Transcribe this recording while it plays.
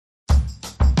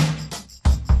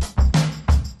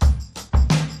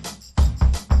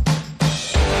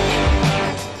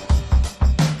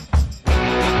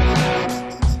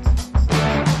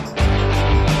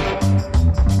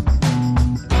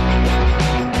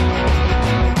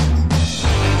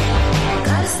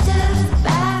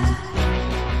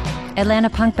Atlanta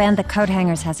punk band The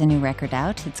Coathangers has a new record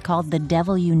out. It's called The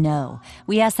Devil You Know.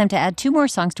 We asked them to add 2 more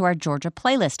songs to our Georgia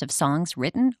playlist of songs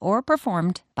written or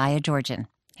performed by a Georgian.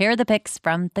 Here are the picks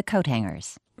from The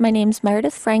Coathangers. My name's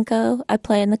Meredith Franco. I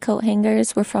play in The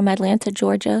Coathangers. We're from Atlanta,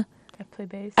 Georgia. I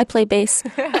play bass.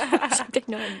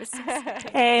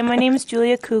 Hey, my name is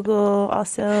Julia Kugel,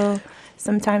 also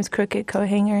sometimes Crooked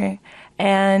Coathanger,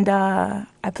 and I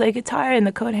play guitar in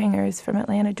The Coathangers from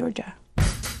Atlanta, Georgia.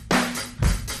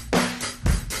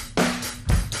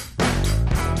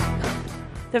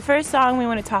 The first song we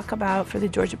want to talk about for the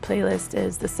Georgia playlist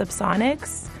is the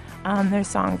Subsonics, their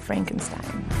song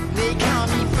Frankenstein. They call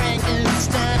me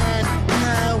Frankenstein,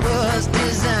 I was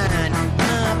designed,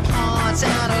 my parts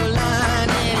out of line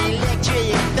and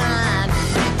electrified.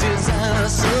 Desire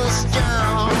so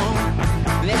strong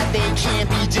that they can't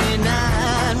be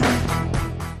denied.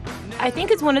 I think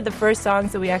it's one of the first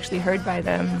songs that we actually heard by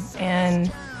them,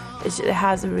 and it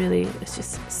has it's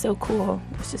just so cool.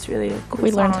 It's just really a cool song.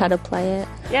 We learned how to play it.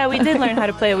 Yeah, we did learn how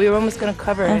to play it. We were almost going to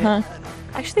cover it.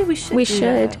 Actually, we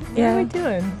should. That. Yeah. What are we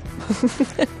doing?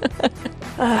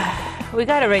 We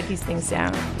got to write these things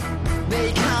down.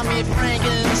 They call me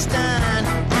Frankenstein,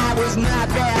 I was not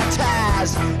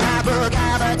baptized. I broke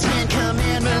all the 10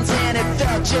 commandments and it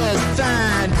felt just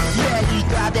fine. Yeah, you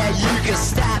thought that you could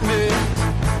stop me,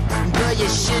 but you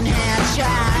shouldn't have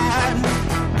tried.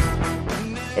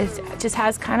 It just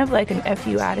has kind of like an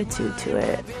FU attitude to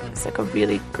it. It's like a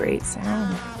really great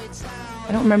sound.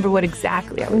 I don't remember what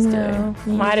exactly I was doing.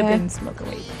 Might have been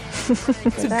smoking weed.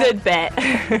 It's a good bet.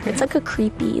 It's like a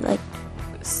creepy, like...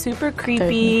 Super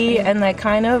creepy and like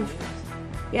kind of...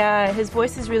 Yeah, his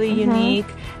voice is really unique.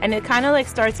 And it kind of like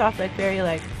starts off like very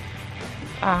like...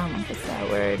 what's that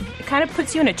word? It kind of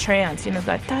puts you in a trance, you know,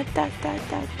 like da da da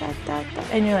da da da da.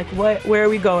 And you're like, what? Where are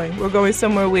we going? We're going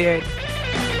somewhere weird.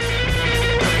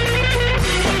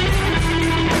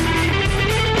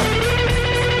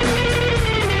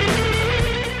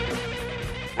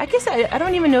 I guess I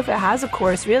don't even know if it has a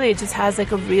chorus, really. It just has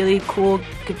like a really cool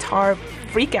guitar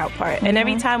freak out part. And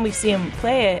every time we see him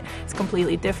play it, it's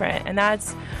completely different. And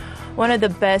that's one of the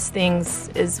best things,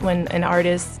 is when an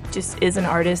artist just is an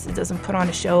artist. It doesn't put on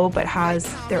a show, but has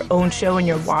their own show and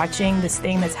you're watching this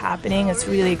thing that's happening. It's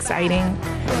really exciting.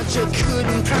 But you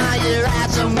couldn't pry your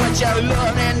eyes on what you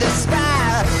love and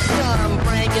despise. From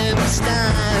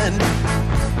Frankenstein,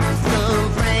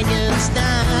 from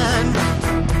Frankenstein.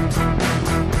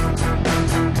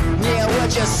 Yeah, what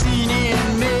you seen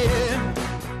in me.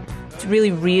 It's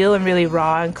really real and really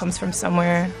raw and comes from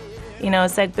somewhere. You know,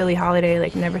 it's like Billie Holiday,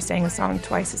 like never sang a song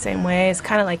twice the same way. It's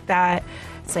kind of like that.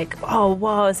 It's like, oh,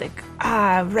 whoa. It's like,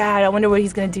 rad. I wonder what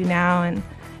he's going to do now. And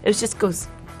it just goes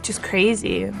just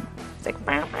crazy. It's like,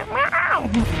 wow, wow, wow.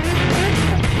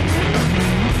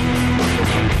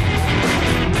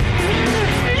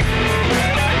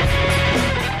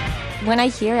 When I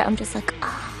hear it, I'm just like,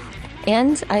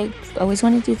 And I always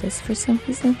want to do this for some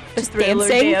reason. Just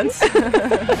dancing. Dance.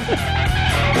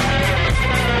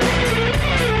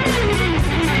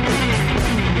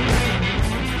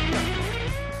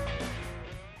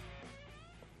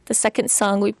 The second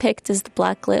song we picked is the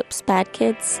Black Lips, Bad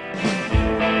Kids.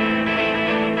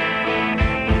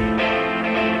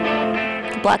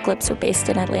 The Black Lips are based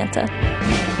in Atlanta.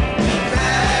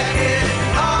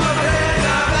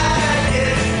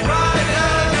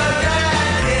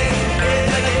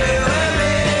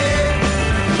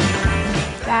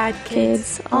 Bad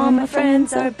kids, all my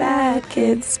friends are bad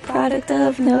kids, product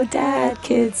of no dad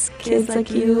kids, kids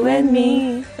like you and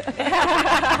me. We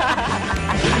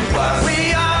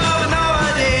all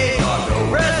nowadays,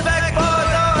 respect for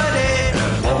nowadays,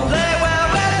 play well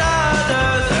with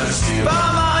others,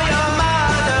 from all your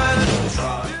mothers.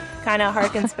 Kind of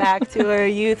harkens back to our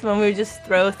youth when we would just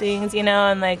throw things, you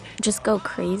know, and like just go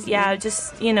crazy. Yeah,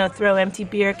 just, you know, throw empty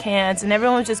beer cans, and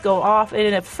everyone would just go off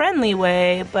in a friendly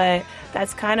way. But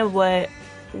that's kind of what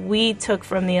we took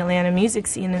from the Atlanta music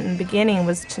scene in the beginning,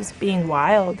 was just being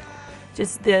wild.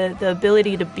 Just the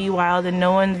ability to be wild, and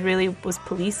no one really was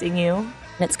policing you.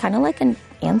 It's kind of like an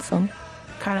anthem.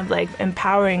 Kind of like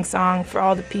empowering song for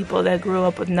all the people that grew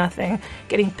up with nothing,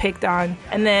 getting picked on,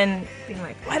 and then being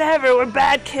like, whatever, we're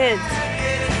bad kids.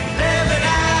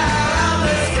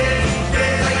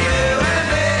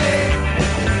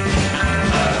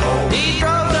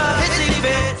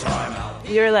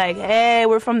 You're like, hey,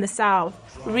 we're from the South.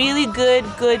 Really good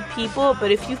people,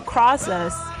 but if you cross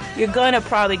us, you're gonna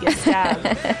probably get stabbed.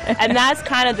 And that's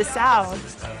kind of the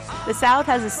South. The South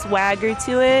has a swagger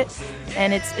to it,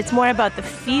 and it's more about the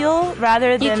feel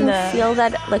rather than you can feel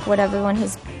that, like, what everyone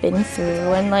has been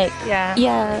through, and like,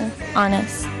 yeah,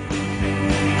 honest. We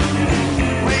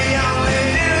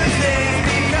only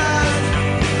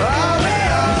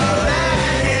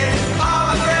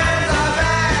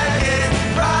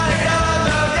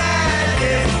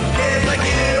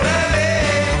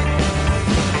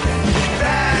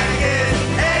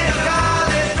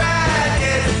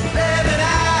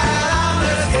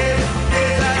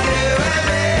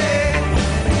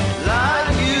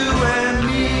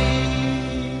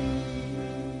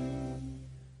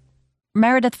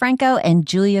Meredith Franco and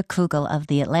Julia Kugel of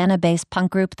the Atlanta-based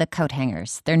punk group The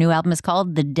Coathangers. Their new album is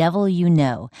called The Devil You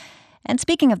Know. And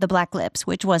speaking of the Black Lips,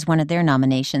 which was one of their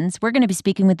nominations, we're going to be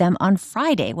speaking with them on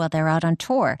Friday while they're out on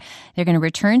tour. They're going to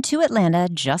return to Atlanta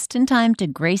just in time to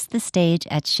grace the stage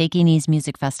at Shaky Knees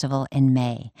Music Festival in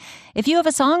May. If you have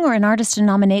a song or an artist to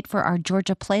nominate for our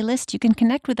Georgia playlist, you can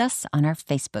connect with us on our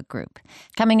Facebook group.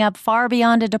 Coming up, far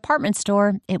beyond a department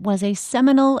store, it was a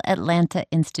seminal Atlanta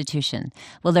institution.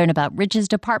 We'll learn about Rich's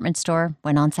department store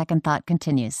when On Second Thought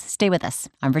continues. Stay with us.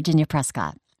 I'm Virginia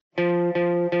Prescott.